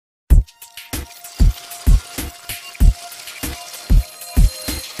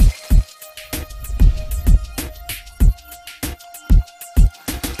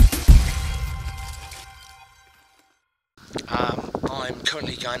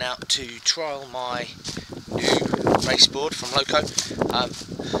going out to trial my new race board from Loco.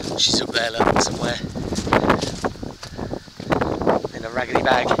 She's up there, look, somewhere in a raggedy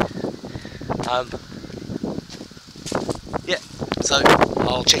bag. Yeah, so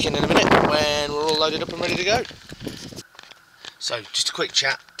I'll check in a minute when we're all loaded up and ready to go. So just a quick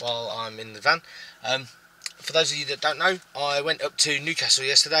chat while I'm in the van. For those of you that don't know, I went up to Newcastle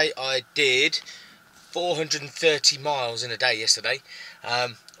yesterday. I did 430 miles in a day yesterday.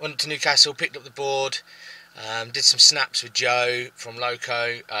 Went to Newcastle, picked up the board, did some snaps with Joe from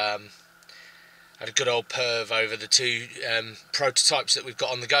Loco, had a good old perv over the two prototypes that we've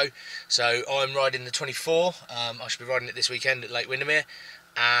got on the go. So I'm riding the 24, I should be riding it this weekend at Lake Windermere,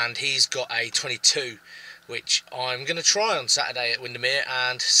 and he's got a 22, which I'm going to try on Saturday at Windermere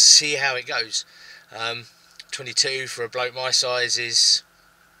and see how it goes. 22 for a bloke my size is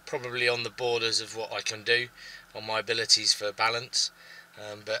probably on the borders of what I can do on my abilities for balance,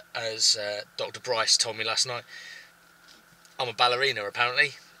 but as Dr. Bryce told me last night, I'm a ballerina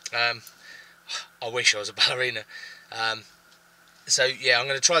apparently. I wish I was a ballerina. So yeah, I'm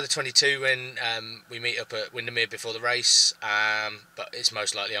going to try the 22 when we meet up at Windermere before the race, but it's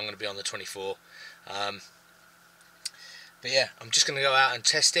most likely I'm going to be on the 24. But yeah, I'm just going to go out and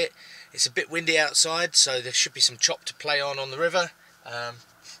test it. It's a bit windy outside, so there should be some chop to play on the river.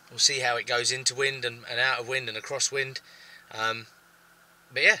 We'll see how it goes into wind and out of wind and across wind.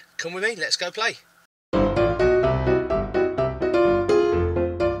 But yeah, come with me, let's go play.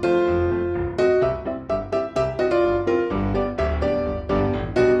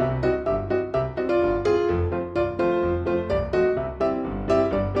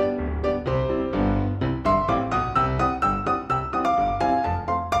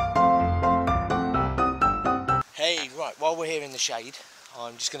 Hey, right, while we're here in the shade,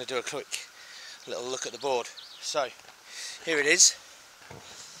 I'm just going to do a quick little look at the board. So, here it is.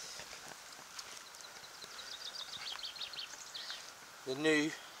 The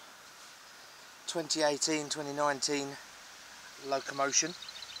new 2018-2019 LocoMotion,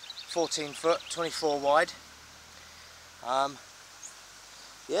 14 foot, 24 wide.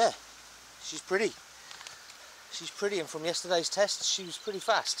 Yeah, she's pretty. She's pretty, and from yesterday's test, she was pretty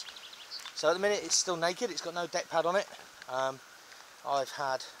fast. So at the minute it's still naked, it's got no deck pad on it. I've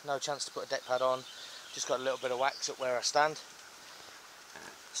had no chance to put a deck pad on, just got a little bit of wax up where I stand.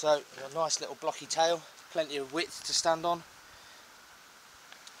 So a nice little blocky tail, plenty of width to stand on.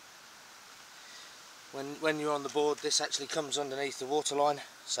 When you're on the board, this actually comes underneath the waterline,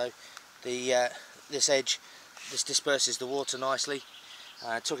 so the this edge, this disperses the water nicely.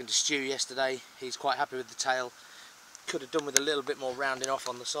 Talking to Stu yesterday, he's quite happy with the tail. Could have done with a little bit more rounding off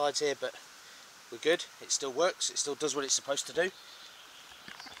on the sides here, but we're good. It still works, it still does what it's supposed to do.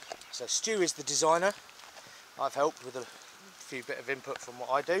 So Stu is the designer. I've helped with a few bit of input from what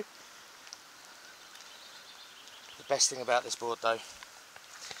I do. The best thing about this board though,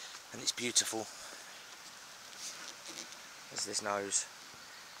 and it's beautiful, is this nose.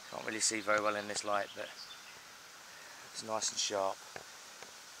 Can't really see very well in this light, but it's nice and sharp.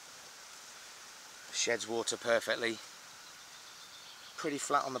 Sheds water perfectly. Pretty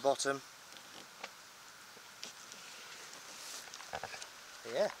flat on the bottom.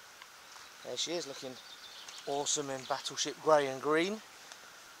 But yeah, there she is, looking awesome in battleship grey and green.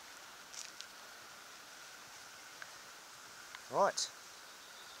 Right,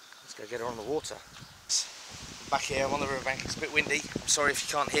 let's go get her on the water. Back here, I'm on the riverbank, it's a bit windy. I'm sorry if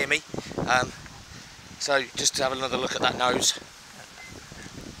you can't hear me. So just to have another look at that nose.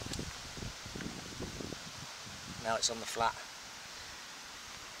 Now it's on the flat.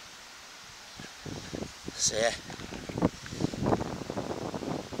 So yeah,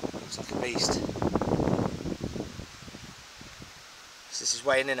 looks like a beast. So this is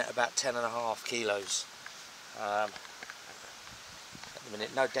weighing in at about 10.5 kilos. At the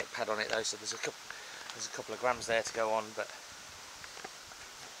minute, no deck pad on it though, so there's a couple of grams there to go on, but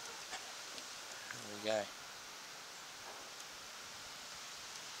there we go.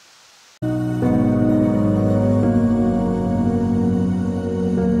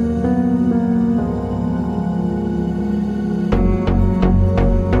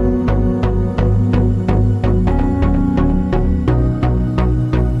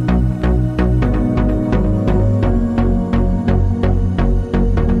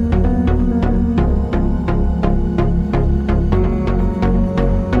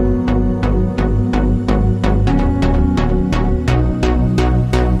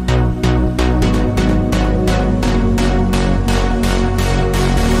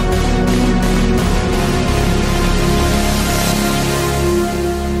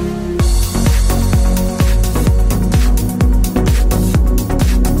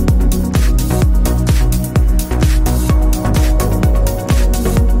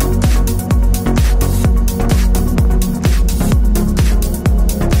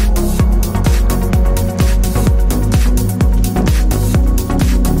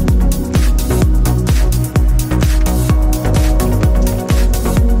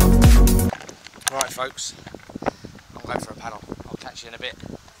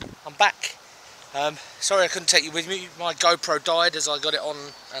 Sorry I couldn't take you with me. My GoPro died as I got it on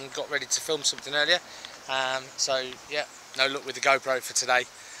and got ready to film something earlier. So yeah, no luck with the GoPro for today.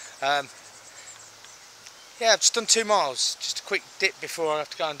 Yeah, I've just done 2 miles. Just a quick dip before I have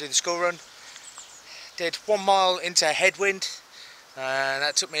to go and do the school run. Did 1 mile into a headwind, and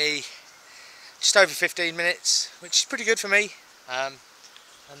that took me just over 15 minutes, which is pretty good for me. And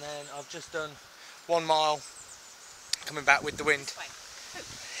then I've just done 1 mile coming back with the wind.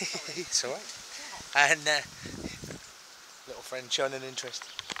 It's alright. And little friend showing an interest.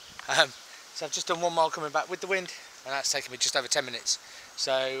 So I've just done 1 mile coming back with the wind, and that's taken me just over 10 minutes.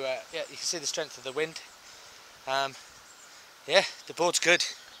 So yeah, you can see the strength of the wind. Yeah, the board's good.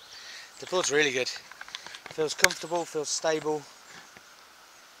 The board's really good. Feels comfortable, feels stable.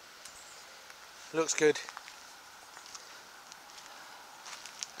 Looks good.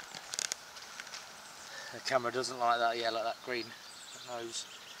 The camera doesn't like that, yeah, like that green nose.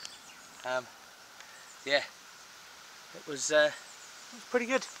 Yeah, it was pretty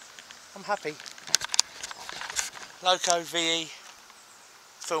good. I'm happy. Loco, VE,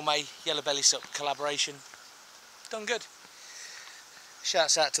 Film A, Yellowbelly SUP collaboration. Done good.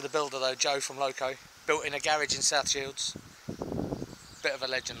 Shouts out to the builder though, Joe from Loco. Built in a garage in South Shields. Bit of a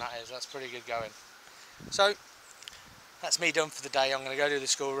legend that is, that's pretty good going. So, that's me done for the day. I'm going to go do the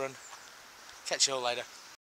school run. Catch you all later.